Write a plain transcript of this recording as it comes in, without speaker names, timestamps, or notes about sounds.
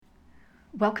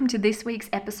Welcome to this week's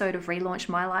episode of Relaunch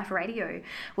My Life Radio.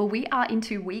 Well, we are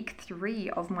into week 3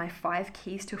 of my 5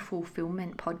 Keys to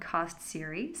Fulfillment podcast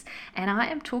series, and I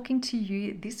am talking to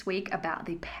you this week about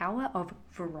the power of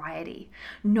variety,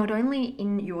 not only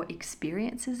in your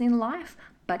experiences in life,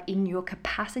 but in your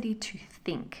capacity to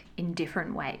think in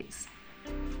different ways.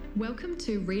 Welcome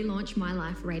to Relaunch My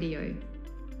Life Radio.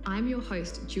 I'm your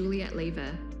host, Juliet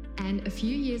Lever. And a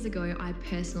few years ago, I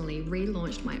personally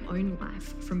relaunched my own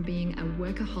life from being a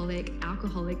workaholic,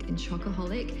 alcoholic, and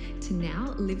chocoholic to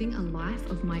now living a life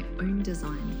of my own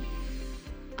design.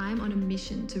 I'm on a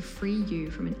mission to free you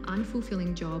from an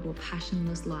unfulfilling job or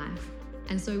passionless life.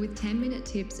 And so with 10-minute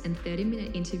tips and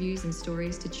 30-minute interviews and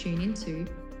stories to tune into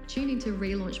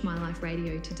Relaunch My Life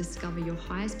Radio to discover your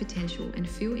highest potential and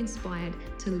feel inspired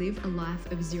to live a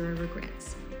life of zero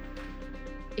regrets.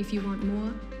 If you want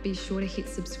more, be sure to hit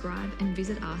subscribe and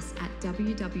visit us at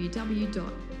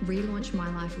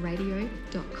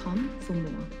www.relaunchmyliferadio.com for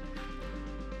more.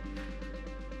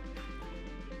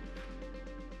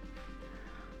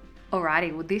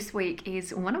 Alrighty, well, this week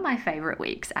is one of my favorite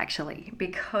weeks actually,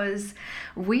 because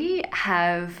we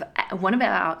have one of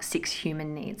our 6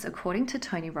 human needs, according to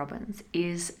Tony Robbins,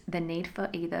 is the need for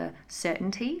either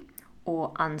certainty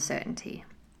or uncertainty,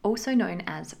 also known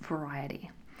as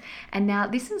variety. And now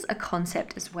this is a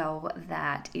concept as well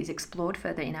that is explored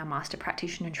further in our Master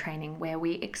Practitioner training, where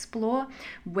we explore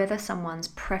whether someone's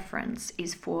preference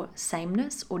is for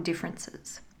sameness or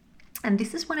differences. And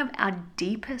this is one of our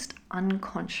deepest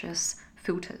unconscious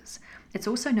filters. It's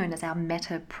also known as our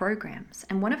meta programs.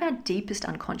 And one of our deepest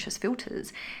unconscious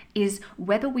filters is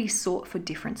whether we sort for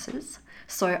differences.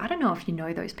 So I don't know if you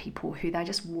know those people who they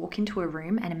just walk into a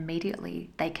room and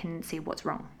immediately they can see what's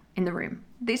wrong in the room.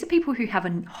 These are people who have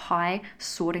a high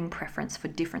sorting preference for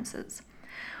differences.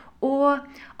 Or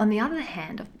on the other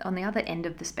hand, on the other end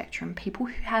of the spectrum, people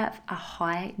who have a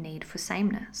high need for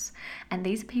sameness. And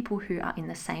these are people who are in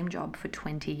the same job for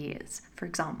 20 years, for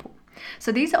example.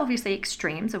 So these are obviously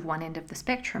extremes of one end of the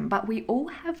spectrum, but we all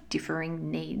have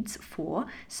differing needs for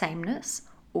sameness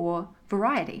or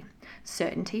variety,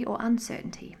 certainty or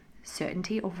uncertainty,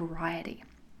 certainty or variety.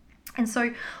 And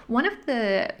so one of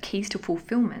the keys to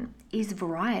fulfillment is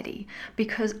variety,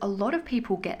 because a lot of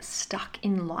people get stuck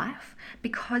in life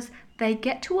because they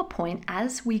get to a point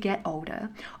as we get older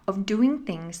of doing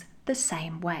things the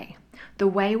same way, the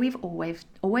way we've always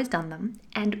done them,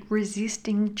 and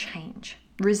resisting change,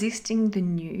 resisting the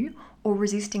new or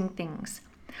resisting things.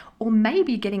 Or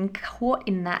maybe getting caught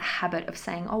in that habit of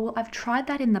saying, oh, well, I've tried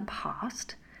that in the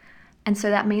past, and so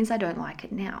that means I don't like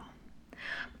it now.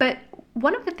 But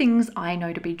one of the things I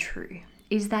know to be true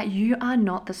is that you are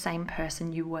not the same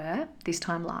person you were this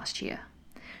time last year.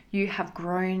 You have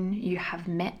grown, you have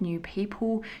met new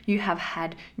people, you have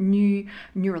had new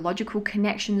neurological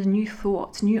connections, new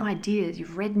thoughts, new ideas,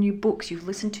 you've read new books, you've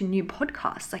listened to new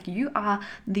podcasts. Like, you are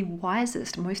the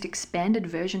wisest, most expanded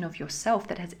version of yourself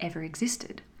that has ever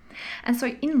existed. And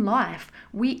so in life,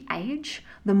 we age,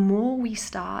 the more we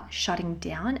start shutting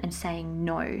down and saying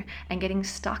no and getting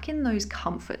stuck in those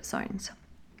comfort zones.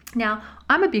 Now,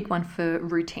 I'm a big one for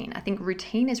routine. I think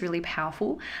routine is really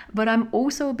powerful, but I'm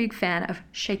also a big fan of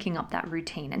shaking up that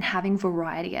routine and having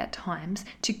variety at times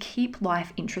to keep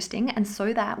life interesting, and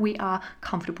so that we are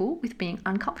comfortable with being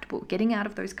uncomfortable, getting out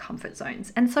of those comfort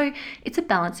zones. And so it's a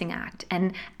balancing act.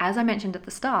 And as I mentioned at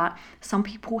the start, some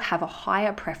people have a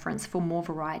higher preference for more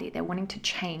variety. They're wanting to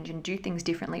change and do things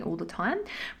differently all the time,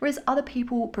 whereas other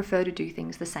people prefer to do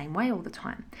things the same way all the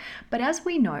time. But as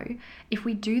we know, if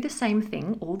we do the same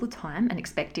thing all the time and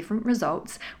expect different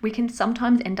results, we can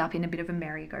sometimes end up in a bit of a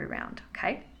merry-go-round,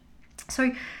 okay?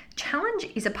 So challenge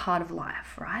is a part of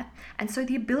life, right? And so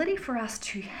the ability for us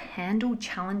to handle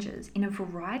challenges in a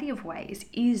variety of ways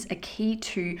is a key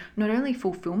to not only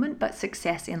fulfillment, but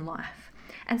success in life.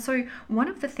 And so one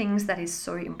of the things that is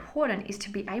so important is to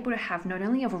be able to have not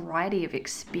only a variety of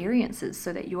experiences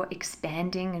so that you're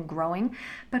expanding and growing,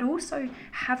 but also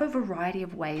have a variety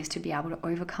of ways to be able to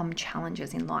overcome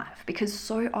challenges in life. Because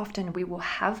so often we will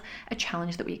have a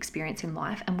challenge that we experience in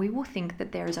life and we will think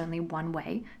that there is only one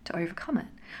way to overcome it.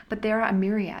 But there are a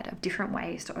myriad of different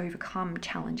ways to overcome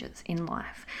challenges in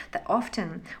life, that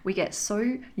often we get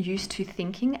so used to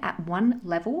thinking at one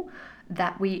level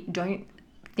that we don't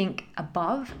think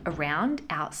above, around,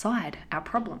 outside our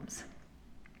problems.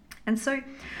 And so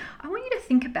I want you to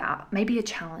think about maybe a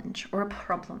challenge or a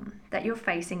problem that you're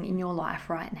facing in your life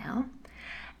right now,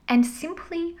 and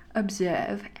simply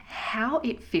observe how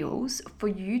it feels for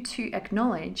you to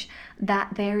acknowledge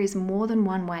that there is more than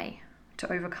one way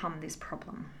to overcome this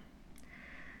problem.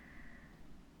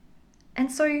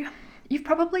 And so you've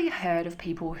probably heard of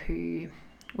people who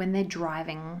when they're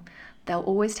driving, they'll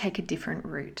always take a different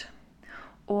route.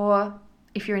 Or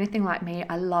if you're anything like me,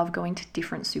 I love going to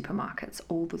different supermarkets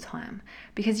all the time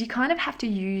because you kind of have to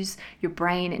use your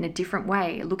brain in a different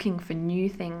way, looking for new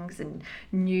things and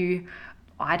new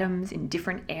items in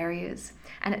different areas.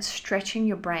 And it's stretching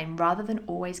your brain rather than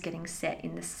always getting set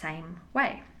in the same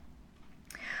way.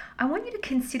 I want you to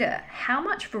consider how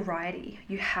much variety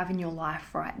you have in your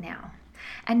life right now.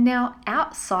 And now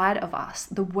outside of us,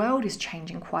 the world is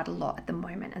changing quite a lot at the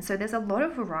moment. And so there's a lot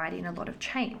of variety and a lot of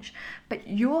change. But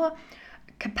your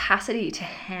capacity to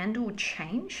handle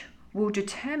change will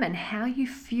determine how you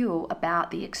feel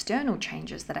about the external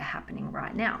changes that are happening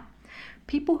right now.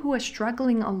 People who are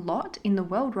struggling a lot in the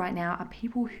world right now are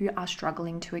people who are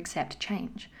struggling to accept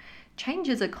change. Change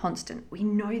is a constant. We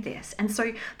know this. And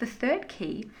so the third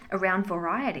key around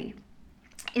variety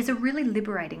is a really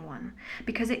liberating one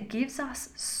because it gives us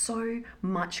so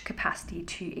much capacity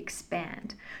to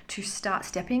expand, to start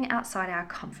stepping outside our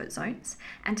comfort zones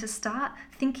and to start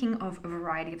thinking of a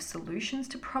variety of solutions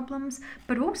to problems,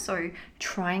 but also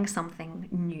trying something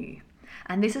new.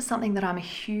 And this is something that I'm a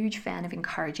huge fan of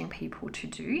encouraging people to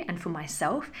do, and for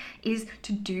myself, is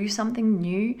to do something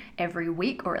new every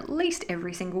week or at least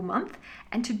every single month,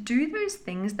 and to do those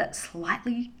things that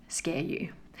slightly scare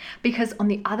you. Because on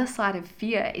the other side of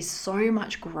fear is so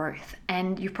much growth.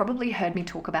 And you've probably heard me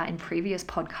talk about in previous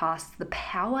podcasts the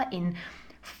power in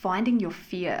finding your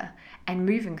fear and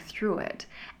moving through it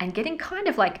and getting kind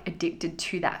of like addicted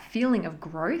to that feeling of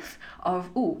growth of,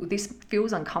 oh, this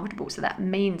feels uncomfortable, so that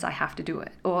means I have to do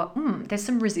it. Or, there's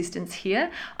some resistance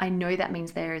here. I know that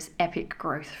means there is epic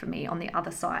growth for me on the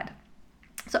other side.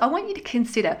 So I want you to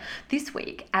consider this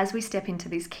week, as we step into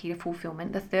this key to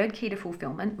fulfillment, the third key to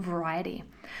fulfillment, variety.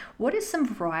 What is some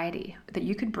variety that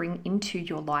you could bring into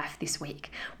your life this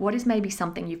week? What is maybe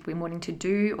something you've been wanting to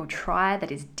do or try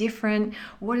that is different?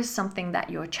 What is something that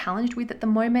you're challenged with at the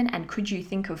moment? And could you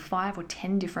think of 5 or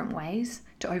 10 different ways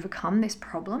to overcome this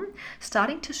problem?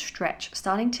 Starting to stretch,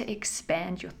 starting to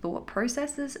expand your thought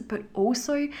processes, but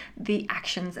also the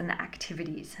actions and the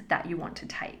activities that you want to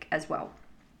take as well.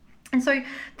 And so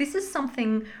this is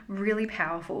something really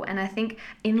powerful. And I think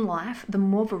in life, the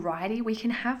more variety we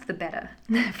can have, the better.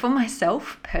 For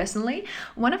myself personally,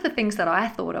 one of the things that I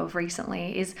thought of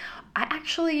recently is I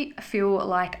actually feel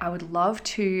like I would love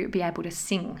to be able to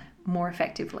sing more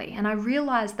effectively. And I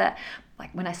realized that, like,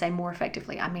 when I say more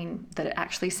effectively, I mean that it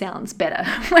actually sounds better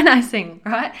when I sing,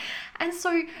 right? And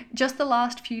so just the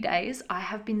last few days, I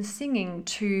have been singing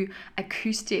to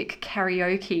acoustic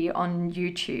karaoke on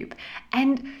YouTube.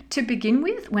 And to begin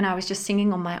with, when I was just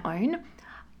singing on my own,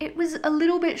 it was a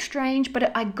little bit strange,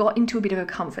 but I got into a bit of a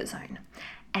comfort zone.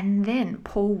 And then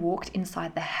Paul walked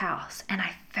inside the house and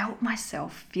I felt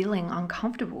myself feeling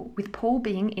uncomfortable with Paul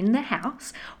being in the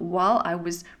house while I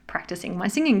was practicing my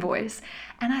singing voice.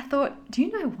 And I thought, do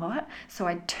you know what? So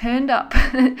I turned up,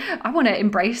 I want to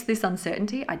embrace this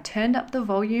uncertainty. I turned up the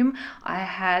volume. I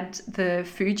had the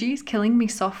Fugees, Killing Me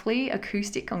Softly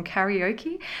acoustic on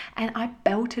karaoke, and I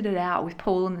belted it out with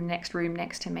Paul in the next room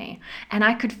next to me. And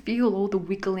I could feel all the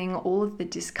wiggling, all of the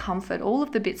discomfort, all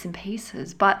of the bits and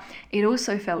pieces, but it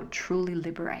also felt truly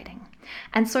liberating.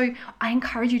 And so I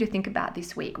encourage you to think about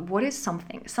this week. What is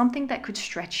something that could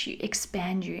stretch you,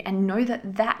 expand you, and know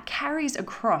that that carries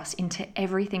across into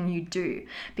everything you do,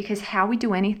 because how we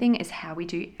do anything is how we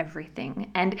do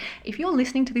everything. And if you're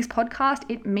listening to this podcast,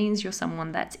 it means you're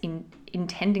someone that's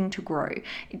intending to grow,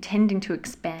 intending to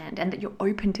expand, and that you're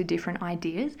open to different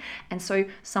ideas. And so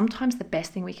sometimes the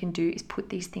best thing we can do is put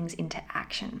these things into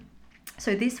action.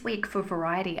 So this week for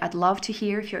variety, I'd love to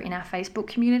hear, if you're in our Facebook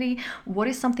community, what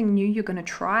is something new you're going to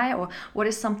try, or what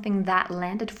is something that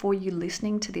landed for you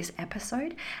listening to this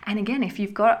episode? And again, if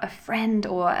you've got a friend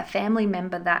or a family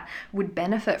member that would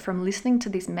benefit from listening to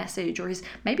this message, or is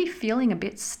maybe feeling a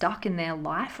bit stuck in their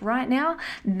life right now,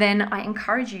 then I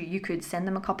encourage you could send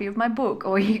them a copy of my book,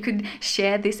 or you could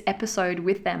share this episode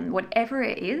with them. Whatever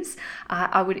it is,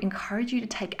 I would encourage you to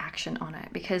take action on it,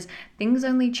 because things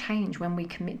only change when we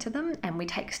commit to them and we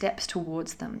take steps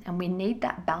towards them. And we need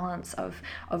that balance of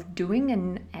doing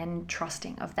and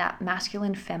trusting, of that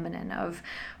masculine, feminine, of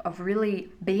really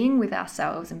being with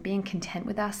ourselves and being content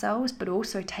with ourselves, but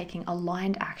also taking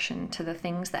aligned action to the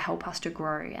things that help us to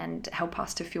grow and help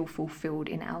us to feel fulfilled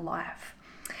in our life.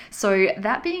 So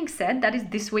that being said, that is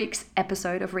this week's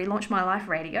episode of Relaunch My Life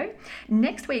Radio.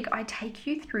 Next week, I take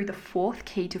you through the fourth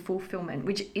key to fulfillment,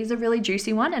 which is a really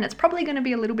juicy one. And it's probably going to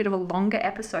be a little bit of a longer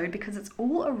episode because it's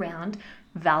all around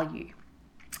value.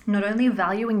 Not only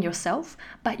valuing yourself,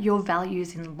 but your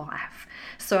values in life.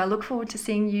 So I look forward to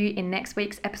seeing you in next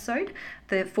week's episode.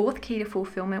 The fourth key to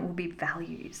fulfillment will be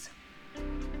values.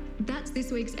 That's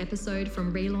this week's episode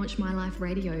from Relaunch My Life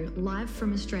Radio, live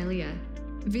from Australia.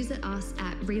 Visit us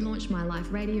at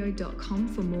relaunchmyliferadio.com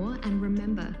for more, and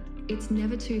remember, it's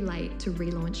never too late to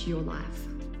relaunch your life.